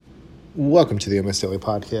Welcome to the MS Daily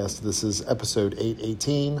Podcast. This is episode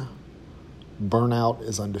 818. Burnout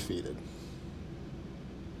is undefeated.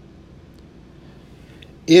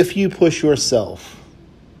 If you push yourself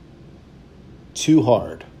too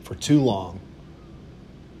hard for too long,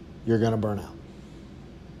 you're going to burn out.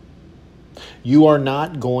 You are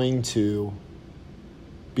not going to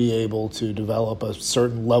be able to develop a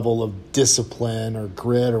certain level of discipline or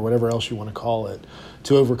grit or whatever else you want to call it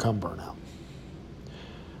to overcome burnout.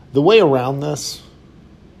 The way around this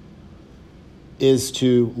is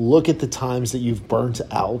to look at the times that you've burnt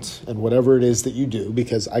out and whatever it is that you do,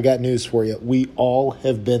 because I got news for you. We all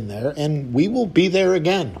have been there and we will be there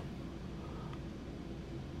again.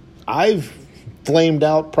 I've flamed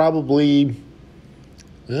out probably,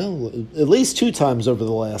 at least 2 times over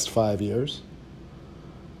the last 5 years.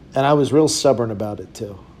 And I was real stubborn about it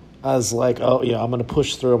too. I was like, I'm going to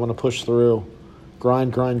push through.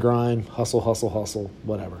 Grind, hustle,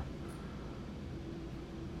 whatever.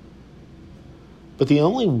 But the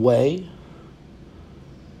only way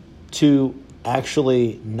to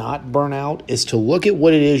actually not burn out is to look at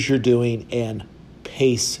what it is you're doing and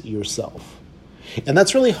pace yourself. And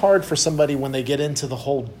that's really hard for somebody when they get into the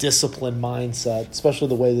whole discipline mindset, especially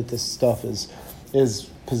the way that this stuff is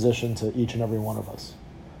positioned to each and every one of us.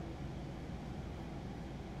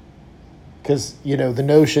 Because, the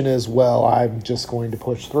notion is, I'm just going to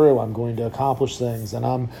push through. I'm going to accomplish things,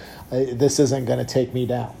 and this isn't going to take me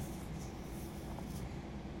down.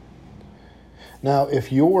 Now,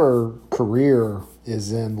 if your career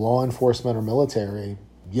is in law enforcement or military,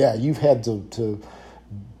 you've had to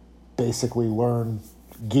basically learn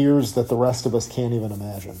gears that the rest of us can't even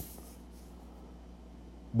imagine.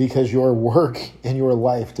 Because your work and your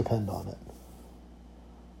life depend on it.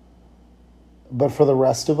 But for the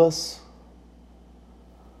rest of us,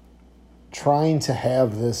 trying to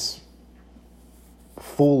have this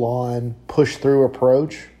full-on, push-through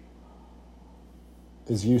approach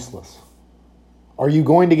is useless. Are you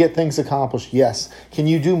going to get things accomplished? Yes. Can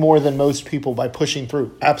you do more than most people by pushing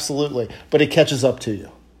through? Absolutely. But it catches up to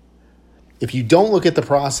you. If you don't look at the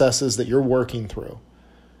processes that you're working through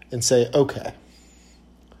and say, okay,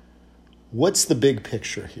 what's the big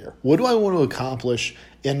picture here? What do I want to accomplish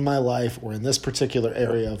in my life or in this particular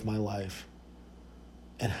area of my life?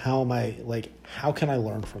 And how can I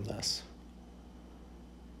learn from this?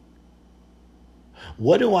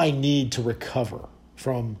 What do I need to recover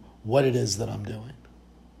from what it is that I'm doing?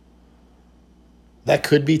 That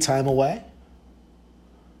could be time away.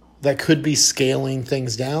 That could be scaling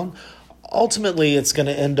things down. Ultimately, it's going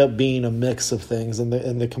to end up being a mix of things, and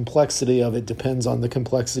the complexity of it depends on the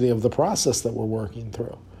complexity of the process that we're working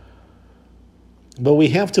through. But we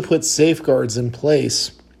have to put safeguards in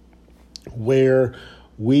place where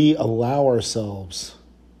we allow ourselves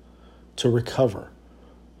to recover.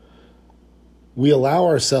 We allow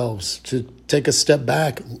ourselves to take a step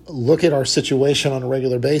back, look at our situation on a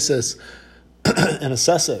regular basis, and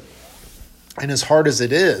assess it. And as hard as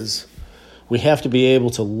it is, we have to be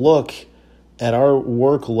able to look at our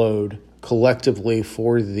workload collectively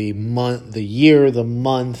for the month, the year, the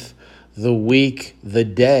month, the week, the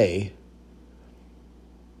day,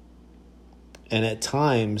 and at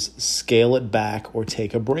times scale it back or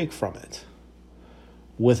take a break from it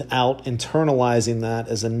without internalizing that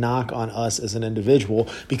as a knock on us as an individual,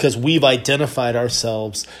 because we've identified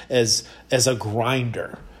ourselves as a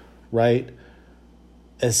grinder, right?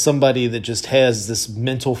 As somebody that just has this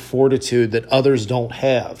mental fortitude that others don't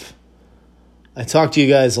have. I talk to you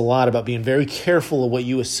guys a lot about being very careful of what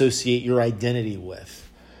you associate your identity with,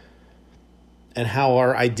 and how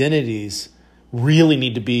our identities really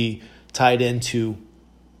need to be tied into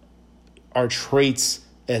our traits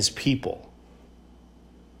as people.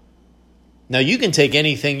 Now, you can take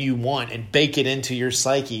anything you want and bake it into your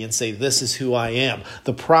psyche and say, this is who I am.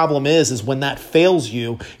 The problem is when that fails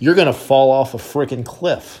you, you're going to fall off a freaking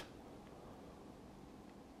cliff.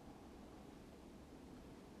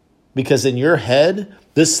 Because in your head,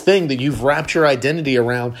 this thing that you've wrapped your identity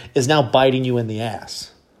around is now biting you in the ass.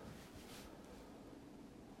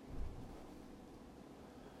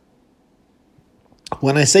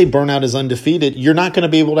 When I say burnout is undefeated, you're not going to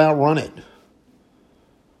be able to outrun it.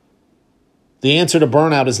 The answer to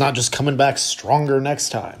burnout is not just coming back stronger next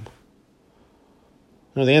time.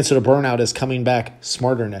 No, the answer to burnout is coming back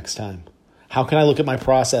smarter next time. How can I look at my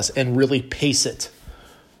process and really pace it?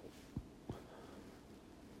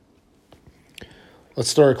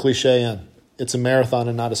 Let's throw a cliche in. It's a marathon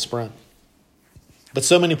and not a sprint. But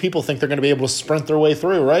so many people think they're going to be able to sprint their way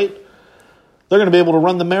through, right? They're going to be able to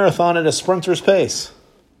run the marathon at a sprinter's pace.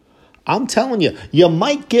 I'm telling you, you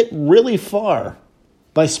might get really far,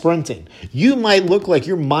 by sprinting. You might look like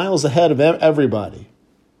you're miles ahead of everybody,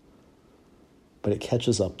 but it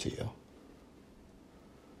catches up to you.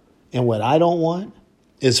 And what I don't want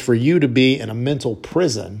is for you to be in a mental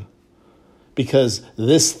prison because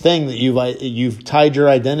this thing that you've tied your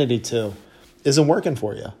identity to isn't working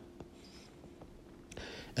for you.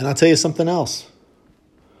 And I'll tell you something else.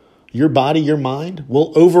 Your body, your mind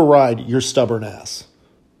will override your stubborn ass.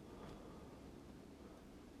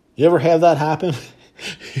 You ever have that happen?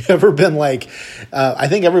 You ever been like, I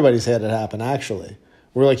think everybody's had it happen actually,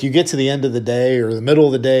 where like you get to the end of the day or the middle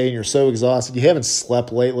of the day and you're so exhausted, you haven't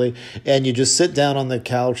slept lately, and you just sit down on the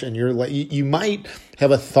couch and you're like, you might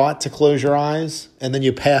have a thought to close your eyes and then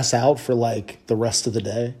you pass out for like the rest of the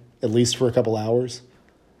day, at least for a couple hours.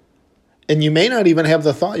 And you may not even have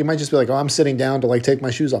the thought. You might just be like, oh, I'm sitting down to like take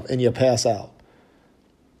my shoes off, and you pass out.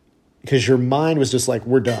 Because your mind was just like,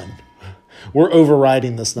 we're done. We're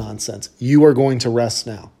overriding this nonsense. You are going to rest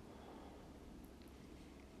now.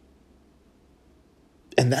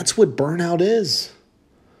 And that's what burnout is.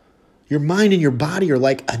 Your mind and your body are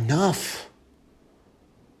like, enough.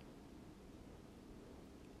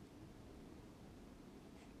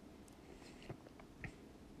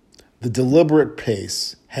 The deliberate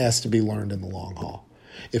pace has to be learned in the long haul.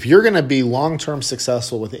 If you're going to be long-term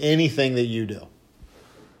successful with anything that you do,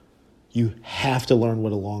 you have to learn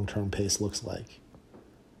what a long-term pace looks like.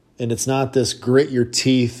 And it's not this grit your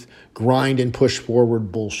teeth, grind and push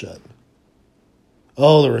forward bullshit.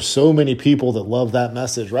 Oh, there are so many people that love that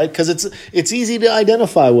message, right? Because it's easy to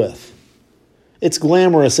identify with. It's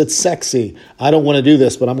glamorous. It's sexy. I don't want to do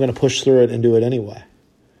this, but I'm going to push through it and do it anyway.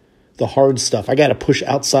 The hard stuff. I got to push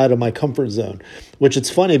outside of my comfort zone, which it's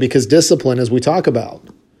funny because discipline, as we talk about,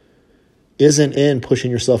 isn't in pushing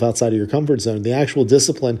yourself outside of your comfort zone. The actual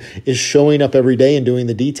discipline is showing up every day and doing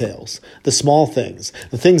the details, the small things,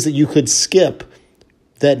 the things that you could skip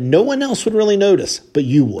that no one else would really notice, but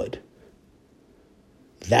you would.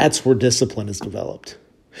 That's where discipline is developed.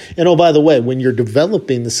 And oh, by the way, when you're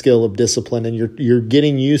developing the skill of discipline and you're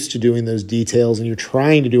getting used to doing those details and you're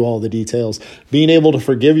trying to do all the details, being able to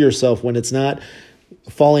forgive yourself when it's not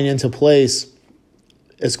falling into place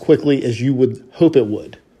as quickly as you would hope it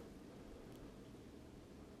would.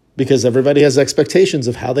 Because everybody has expectations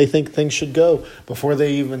of how they think things should go before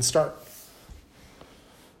they even start.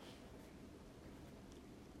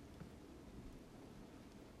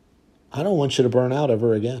 I don't want you to burn out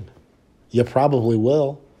ever again. You probably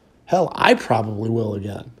will. Hell, I probably will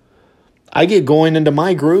again. I get going into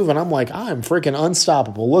my groove and I'm like, I'm freaking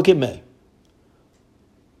unstoppable. Look at me.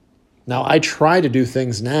 Now, I try to do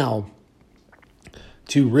things now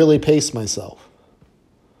to really pace myself.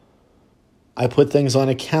 I put things on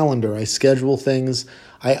a calendar. I schedule things.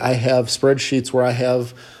 I have spreadsheets where I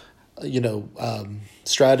have,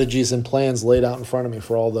 strategies and plans laid out in front of me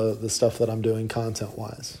for all the stuff that I'm doing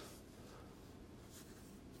content-wise.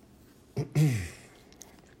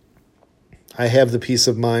 I have the peace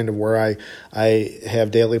of mind of where I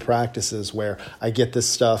have daily practices where I get this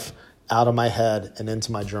stuff out of my head and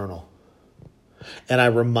into my journal. And I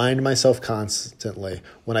remind myself constantly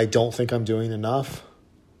when I don't think I'm doing enough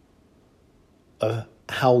of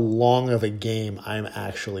how long of a game I'm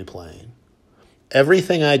actually playing.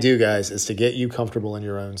 Everything I do, guys, is to get you comfortable in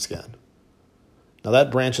your own skin. Now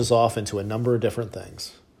that branches off into a number of different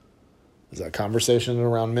things. Is that conversation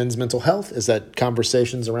around men's mental health? Is that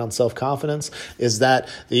conversations around self-confidence? Is that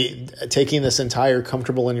taking this entire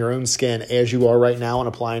comfortable in your own skin as you are right now and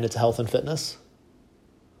applying it to health and fitness?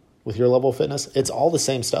 With your level of fitness? It's all the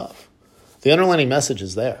same stuff. The underlying message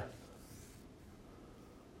is there.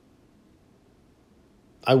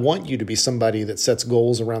 I want you to be somebody that sets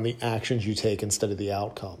goals around the actions you take instead of the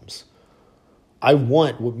outcomes. I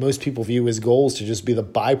want what most people view as goals to just be the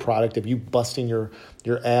byproduct of you busting your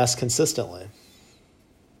ass consistently.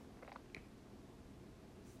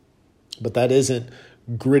 But that isn't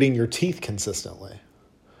gritting your teeth consistently.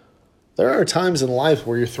 There are times in life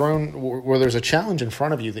where where there's a challenge in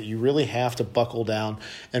front of you that you really have to buckle down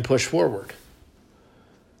and push forward.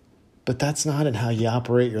 But that's not in how you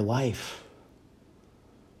operate your life.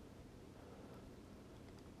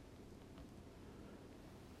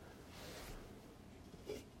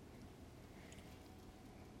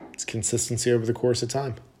 It's consistency over the course of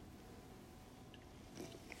time.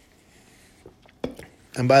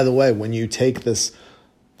 And by the way, when you take this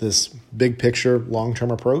big picture,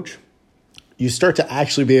 long-term approach, you start to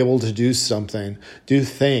actually be able to do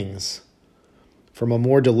things from a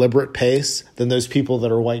more deliberate pace than those people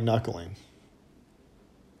that are white-knuckling.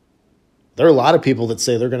 There are a lot of people that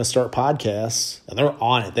say they're going to start podcasts, and they're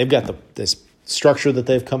on it. They've got this structure that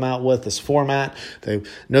they've come out with, this format. They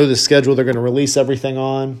know the schedule they're going to release everything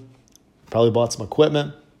on. Probably bought some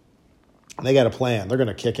equipment. They got a plan. They're going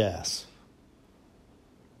to kick ass.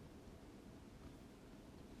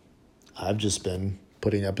 I've just been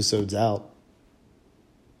putting episodes out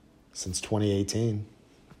since 2018.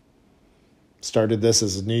 Started this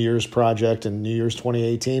as a New Year's project in New Year's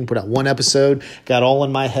 2018. Put out one episode. Got all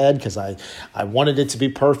in my head because I wanted it to be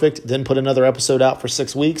perfect. Then put another episode out for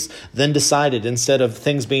 6 weeks. Then decided instead of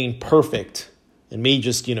things being perfect and me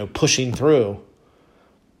just, pushing through,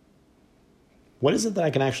 what is it that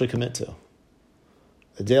I can actually commit to?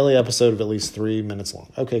 A daily episode of at least 3 minutes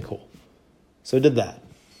long. Okay, cool. So I did that.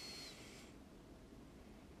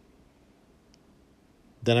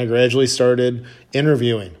 Then I gradually started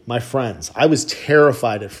interviewing my friends. I was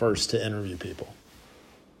terrified at first to interview people.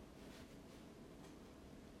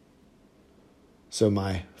 So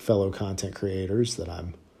my fellow content creators that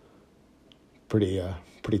I'm pretty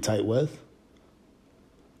tight with,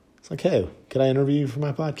 it's like, hey, can I interview you for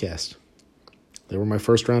my podcast? They were my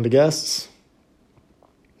first round of guests.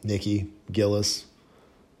 Nikki, Gillis,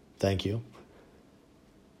 thank you.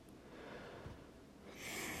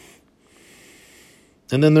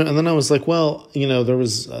 And then I was like, well, there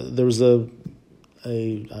was I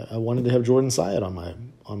wanted to have Jordan Syed on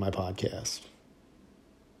my podcast,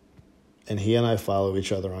 and he and I follow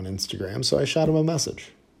each other on Instagram, so I shot him a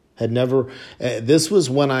message. This was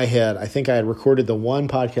when I think I had recorded the one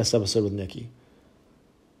podcast episode with Nikki.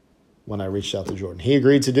 When I reached out to Jordan, he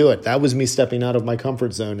agreed to do it. That was me stepping out of my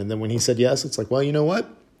comfort zone, and then when he said yes, it's like, well, you know what?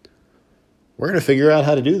 We're going to figure out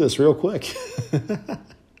how to do this real quick.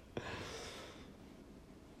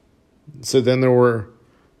 So then there were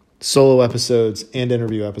solo episodes and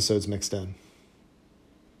interview episodes mixed in.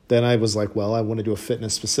 Then I was like, well, I want to do a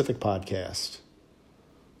fitness-specific podcast.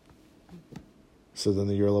 So then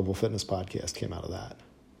the Your Level Fitness podcast came out of that.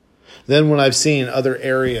 Then when I've seen other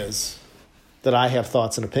areas that I have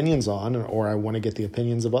thoughts and opinions on, or I want to get the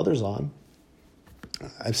opinions of others on,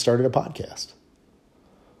 I've started a podcast.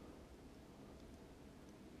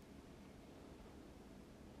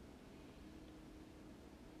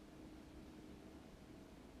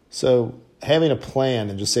 So having a plan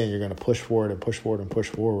and just saying you're going to push forward and push forward and push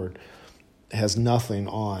forward has nothing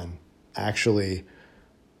on actually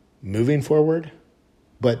moving forward,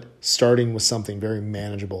 but starting with something very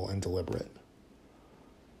manageable and deliberate.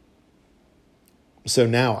 So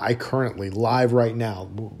now I currently, live right now,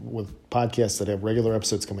 with podcasts that have regular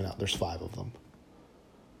episodes coming out, there's 5 of them.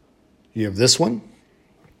 You have this one.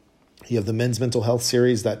 You have the Men's Mental Health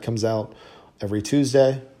series that comes out every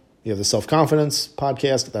Tuesday. You have the Self-Confidence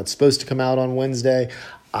podcast that's supposed to come out on Wednesday.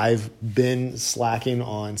 I've been slacking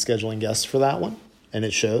on scheduling guests for that one, and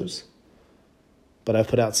it shows. But I've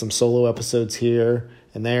put out some solo episodes here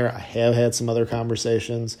and there. I have had some other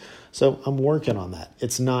conversations. So I'm working on that.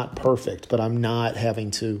 It's not perfect, but I'm not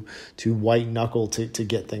having to white knuckle to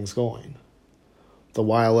get things going. The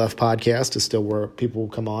YLF podcast is still where people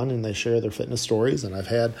come on and they share their fitness stories. And I've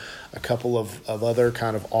had a couple of other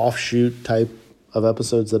kind of offshoot type of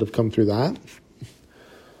episodes that have come through that.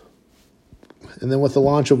 And then with the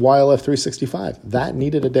launch of YLF 365, that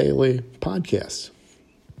needed a daily podcast.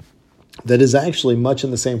 That is actually much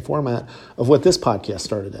in the same format of what this podcast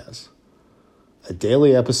started as. A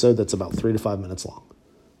daily episode that's about 3 to 5 minutes long.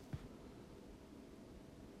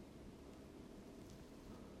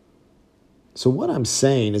 So what I'm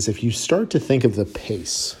saying is if you start to think of the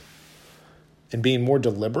pace and being more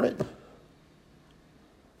deliberate,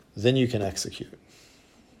 then you can execute.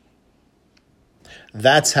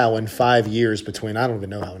 That's how in 5 years between, I don't even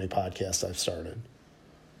know how many podcasts I've started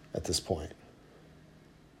at this point.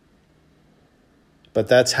 But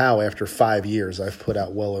that's how after 5 years I've put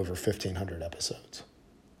out well over 1,500 episodes.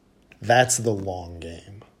 That's the long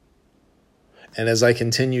game. And as I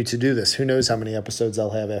continue to do this, who knows how many episodes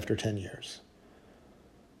I'll have after 10 years?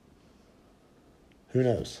 Who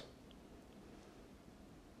knows?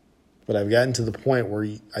 But I've gotten to the point where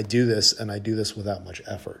I do this, and I do this without much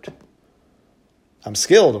effort. I'm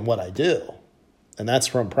skilled in what I do, and that's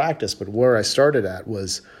from practice, but where I started at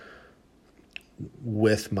was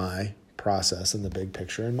with my process and the big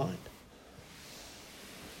picture in mind.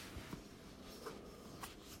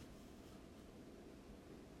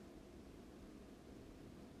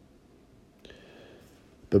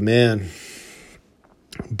 But man,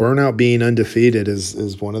 burnout being undefeated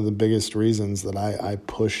is one of the biggest reasons that I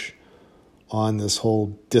push on this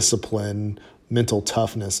whole discipline, mental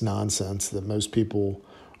toughness nonsense that most people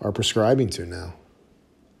are prescribing to now.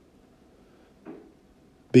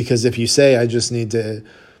 Because if you say, I just need to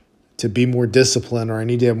be more disciplined or I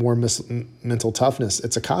need to have more mental toughness,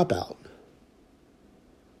 it's a cop-out.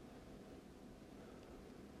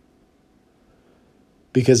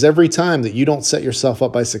 Because every time that you don't set yourself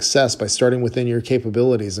up by success by starting within your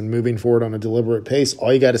capabilities and moving forward on a deliberate pace,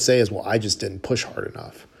 all you got to say is, well, I just didn't push hard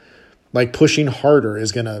enough. Like pushing harder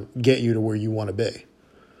is going to get you to where you want to be.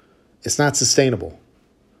 It's not sustainable.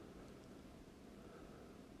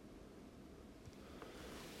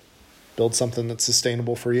 Build something that's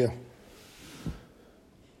sustainable for you.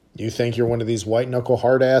 You think you're one of these white knuckle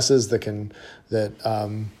hard asses that can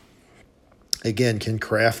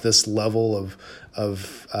craft this level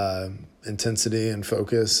of intensity and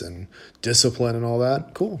focus and discipline and all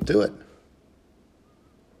that? Cool, do it.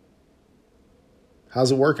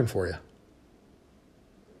 How's it working for you?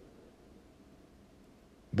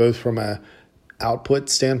 Both from a output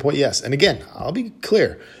standpoint, yes. And again, I'll be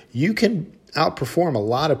clear. You can outperform a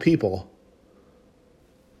lot of people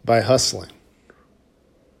by hustling,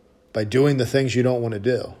 by doing the things you don't want to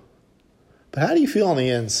do. But how do you feel on the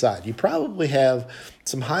inside? You probably have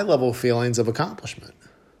some high-level feelings of accomplishment.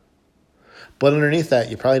 But underneath that,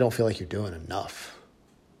 you probably don't feel like you're doing enough.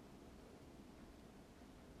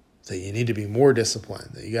 That you need to be more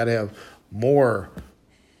disciplined, that you got to have more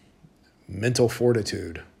mental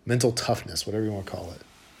fortitude, mental toughness, whatever you want to call it.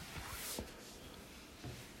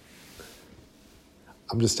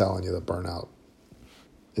 I'm just telling you that burnout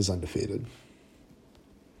is undefeated.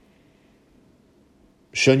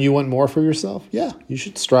 Shouldn't you want more for yourself? Yeah, you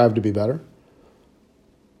should strive to be better.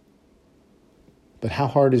 But how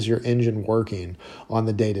hard is your engine working on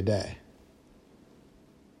the day-to-day?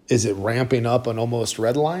 Is it ramping up and almost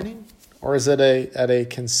redlining? Or is it at a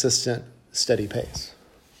consistent, steady pace?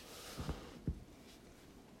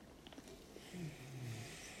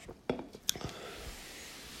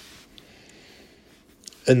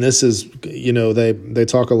 And this is, they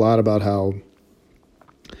talk a lot about how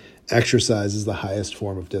exercise is the highest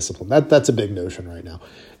form of discipline. That's a big notion right now.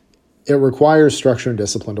 It requires structure and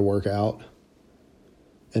discipline to work out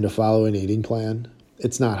and to follow an eating plan.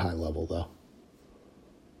 It's not high level, though.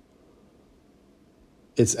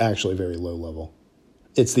 It's actually very low level.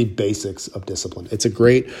 It's the basics of discipline. It's a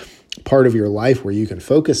great part of your life where you can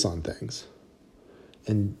focus on things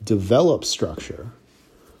and develop structure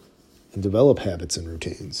and develop habits and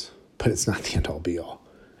routines. But it's not the end-all be-all.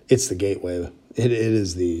 It's the gateway. It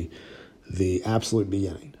is the absolute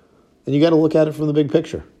beginning. And you got to look at it from the big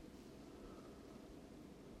picture.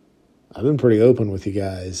 I've been pretty open with you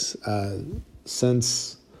guys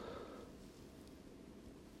since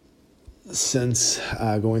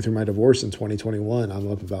going through my divorce in 2021.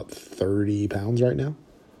 I'm up about 30 pounds right now.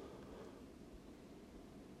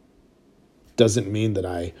 Doesn't mean that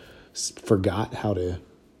I forgot how to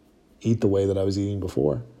eat the way that I was eating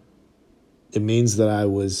before. It means that I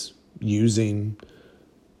was using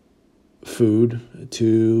food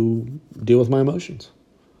to deal with my emotions.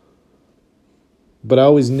 But I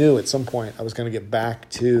always knew at some point I was going to come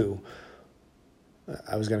back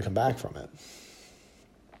from it.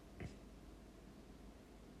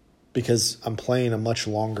 Because I'm playing a much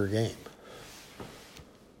longer game.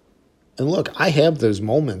 And look, I have those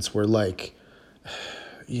moments where I'm going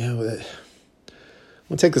to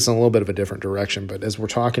take this in a little bit of a different direction, but as we're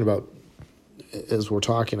talking about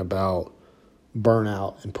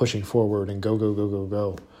burnout and pushing forward and go, I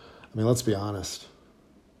mean, let's be honest.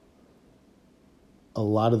 A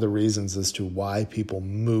lot of the reasons as to why people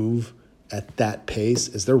move at that pace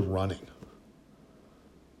is they're running.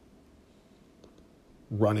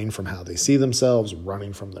 Running from how they see themselves,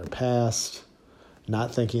 running from their past,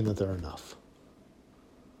 not thinking that they're enough.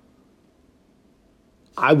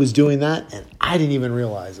 I was doing that and I didn't even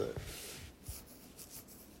realize it.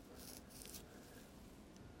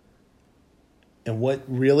 And what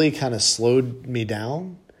really kind of slowed me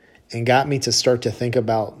down and got me to start to think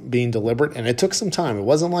about being deliberate, and it took some time, it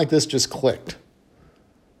wasn't like this just clicked,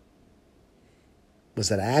 was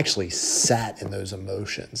that I actually sat in those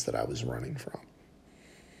emotions that I was running from.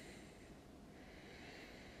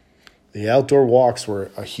 The outdoor walks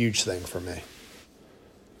were a huge thing for me.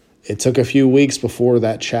 It took a few weeks before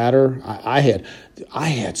that chatter. I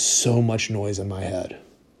had so much noise in my head.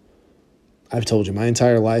 I've told you my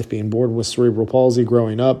entire life, being born with cerebral palsy,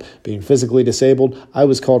 growing up, being physically disabled, I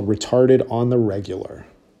was called retarded on the regular.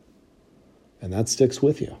 And that sticks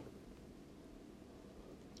with you.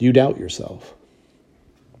 You doubt yourself.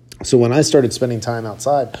 So when I started spending time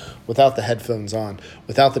outside without the headphones on,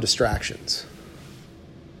 without the distractions,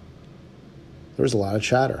 there was a lot of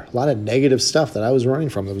chatter, a lot of negative stuff that I was running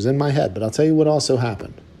from that was in my head. But I'll tell you what also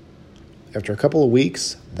happened. After a couple of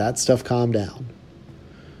weeks, that stuff calmed down.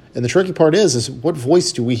 And the tricky part is what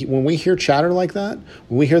voice do we, when we hear chatter like that,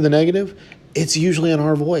 when we hear the negative, it's usually in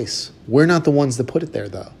our voice. We're not the ones that put it there,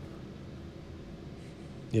 though.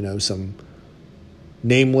 Some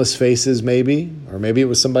nameless faces maybe, or maybe it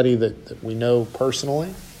was somebody that we know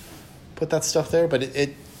personally, put that stuff there, but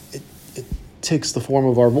it takes the form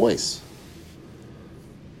of our voice.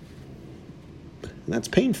 And that's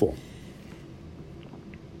painful.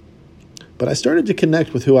 But I started to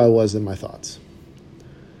connect with who I was in my thoughts.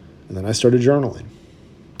 And then I started journaling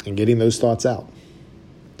and getting those thoughts out.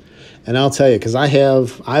 And I'll tell you, because I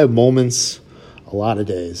have moments, a lot of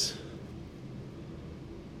days,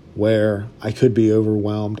 where I could be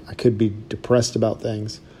overwhelmed, I could be depressed about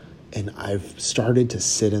things, and I've started to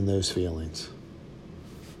sit in those feelings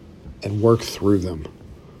and work through them.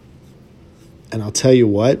 And I'll tell you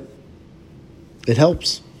what, it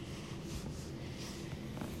helps.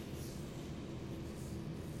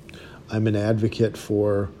 I'm an advocate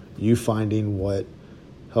for you finding what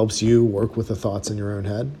helps you work with the thoughts in your own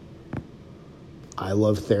head. I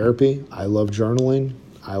love therapy. I love journaling.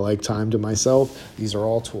 I like time to myself. These are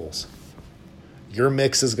all tools. Your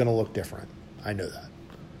mix is going to look different. I know that.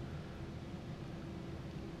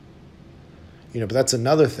 But that's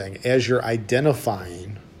another thing. As you're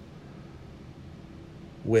identifying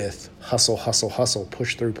with hustle, hustle, hustle,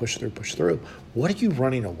 push through, push through, push through, what are you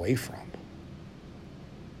running away from?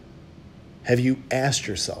 Have you asked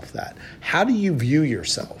yourself that? How do you view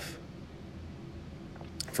yourself?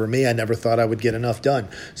 For me, I never thought I would get enough done.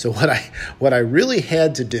 So what I really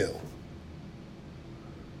had to do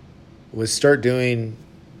was start doing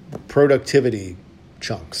productivity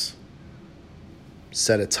chunks.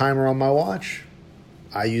 Set a timer on my watch.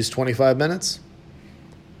 I use 25 minutes.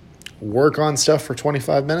 Work on stuff for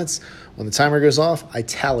 25 minutes. When the timer goes off, I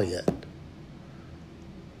tally it.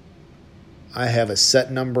 I have a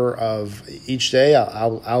set number of each day.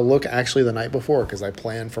 I'll look actually the night before because I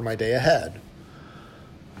plan for my day ahead.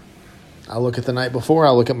 I'll look at the night before.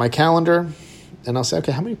 I'll look at my calendar, and I'll say,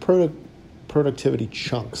 okay, how many productivity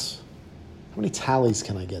chunks, how many tallies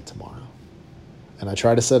can I get tomorrow? And I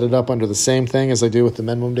try to set it up under the same thing as I do with the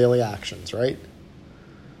minimum daily actions, right?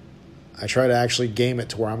 I try to actually game it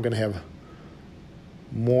to where I'm going to have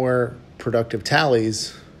more productive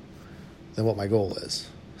tallies than what my goal is.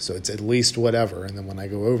 So it's at least whatever, and then when I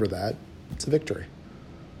go over that, it's a victory.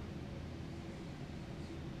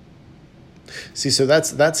 See, so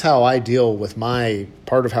that's how I deal with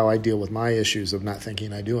part of how I deal with my issues of not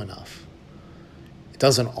thinking I do enough. It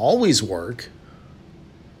doesn't always work.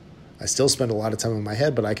 I still spend a lot of time in my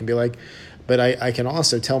head, but I can be like, but I can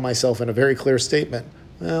also tell myself in a very clear statement,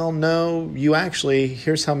 well, no, you actually,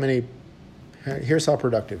 here's how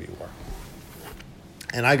productive you were.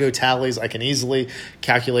 And I go tallies. I can easily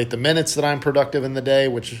calculate the minutes that I'm productive in the day,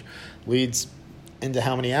 which leads into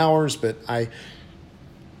how many hours. But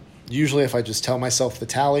usually if I just tell myself the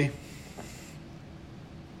tally,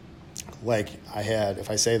 like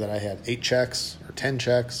if I say that I had 8 checks or 10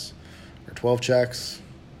 checks or 12 checks,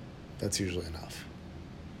 that's usually enough.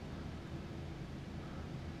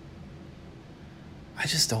 I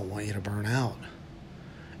just don't want you to burn out.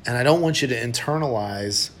 And I don't want you to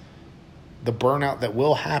internalize the burnout that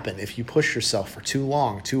will happen if you push yourself for too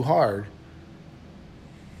long, too hard,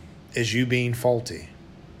 is you being faulty.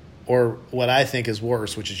 Or what I think is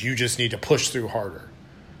worse, which is you just need to push through harder.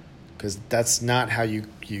 Because that's not how you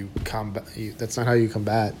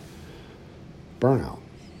combat burnout.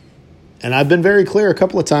 And I've been very clear a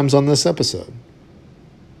couple of times on this episode.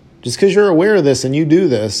 Just because you're aware of this and you do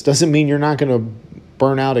this doesn't mean you're not going to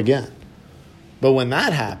burn out again. But when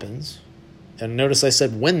that happens, and notice I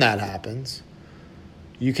said when that happens,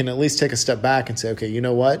 you can at least take a step back and say, okay, you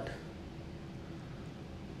know what?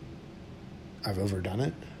 I've overdone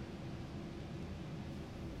it.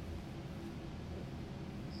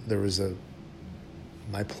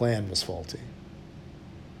 My plan was faulty.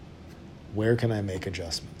 Where can I make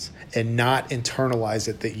adjustments? And not internalize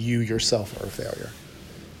it that you yourself are a failure.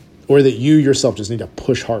 Or that you yourself just need to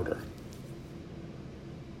push harder.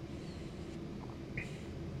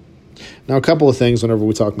 Now, a couple of things whenever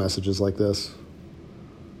we talk messages like this.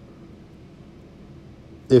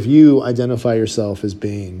 If you identify yourself as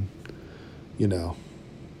being,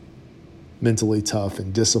 mentally tough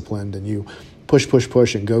and disciplined, and you push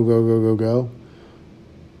and go,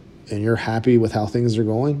 and you're happy with how things are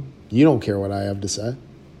going, you don't care what I have to say.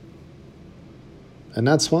 And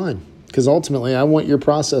that's fine, because ultimately I want your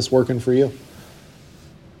process working for you.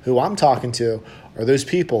 Who I'm talking to are those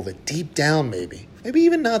people that deep down maybe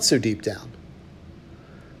even not so deep down,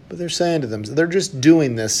 but they're saying to them, they're just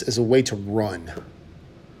doing this as a way to run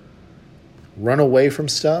away from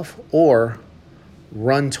stuff or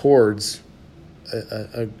run towards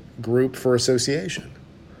a group for association.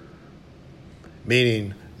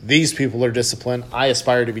 Meaning, these people are disciplined. I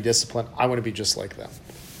aspire to be disciplined. I want to be just like them.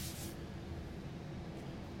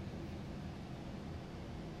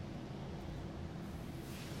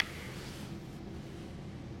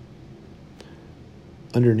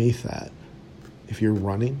 underneath that, if you're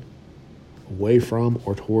running away from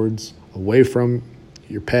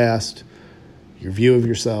your past, your view of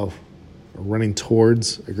yourself, or running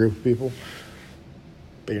towards a group of people,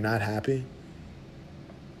 but you're not happy,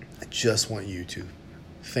 I just want you to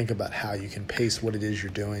think about how you can pace what it is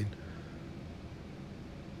you're doing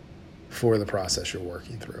for the process you're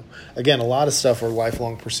working through. Again, a lot of stuff are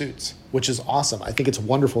lifelong pursuits, which is awesome. I think it's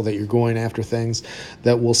wonderful that you're going after things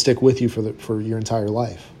that will stick with you for your entire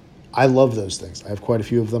life. I love those things. I have quite a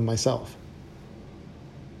few of them myself.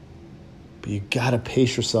 But you got to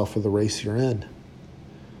pace yourself for the race you're in.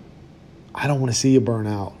 I don't want to see you burn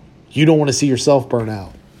out. You don't want to see yourself burn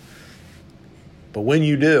out. But when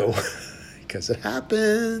you do, because it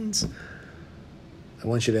happens, I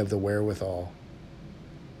want you to have the wherewithal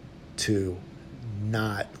to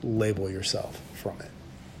not label yourself from it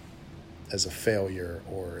as a failure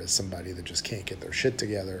or as somebody that just can't get their shit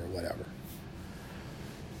together or whatever.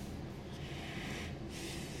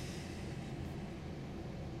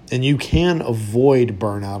 And you can avoid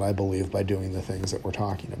burnout, I believe, by doing the things that we're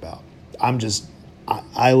talking about.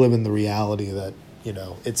 I live in the reality that,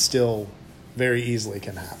 it still very easily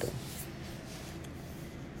can happen.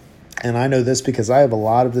 And I know this because I have a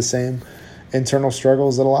lot of the same internal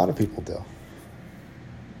struggles that a lot of people do.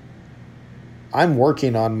 I'm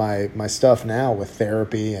working on my stuff now with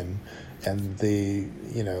therapy and the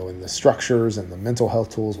and the structures and the mental health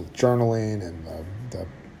tools with journaling and the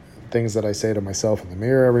things that I say to myself in the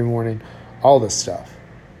mirror every morning, all this stuff.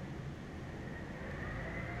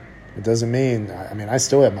 It doesn't mean, I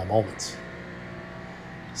still have my moments.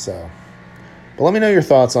 But let me know your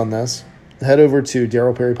thoughts on this. Head over to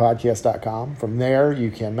darylperrypodcast.com. From there, you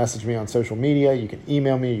can message me on social media. You can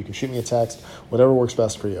email me. You can shoot me a text. Whatever works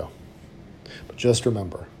best for you. But just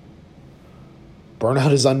remember,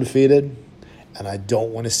 burnout is undefeated, and I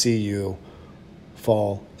don't want to see you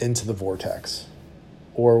fall into the vortex.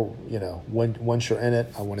 Or, once you're in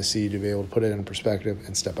it, I want to see you to be able to put it in perspective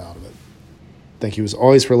and step out of it. Thank you as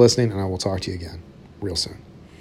always for listening, and I will talk to you again real soon.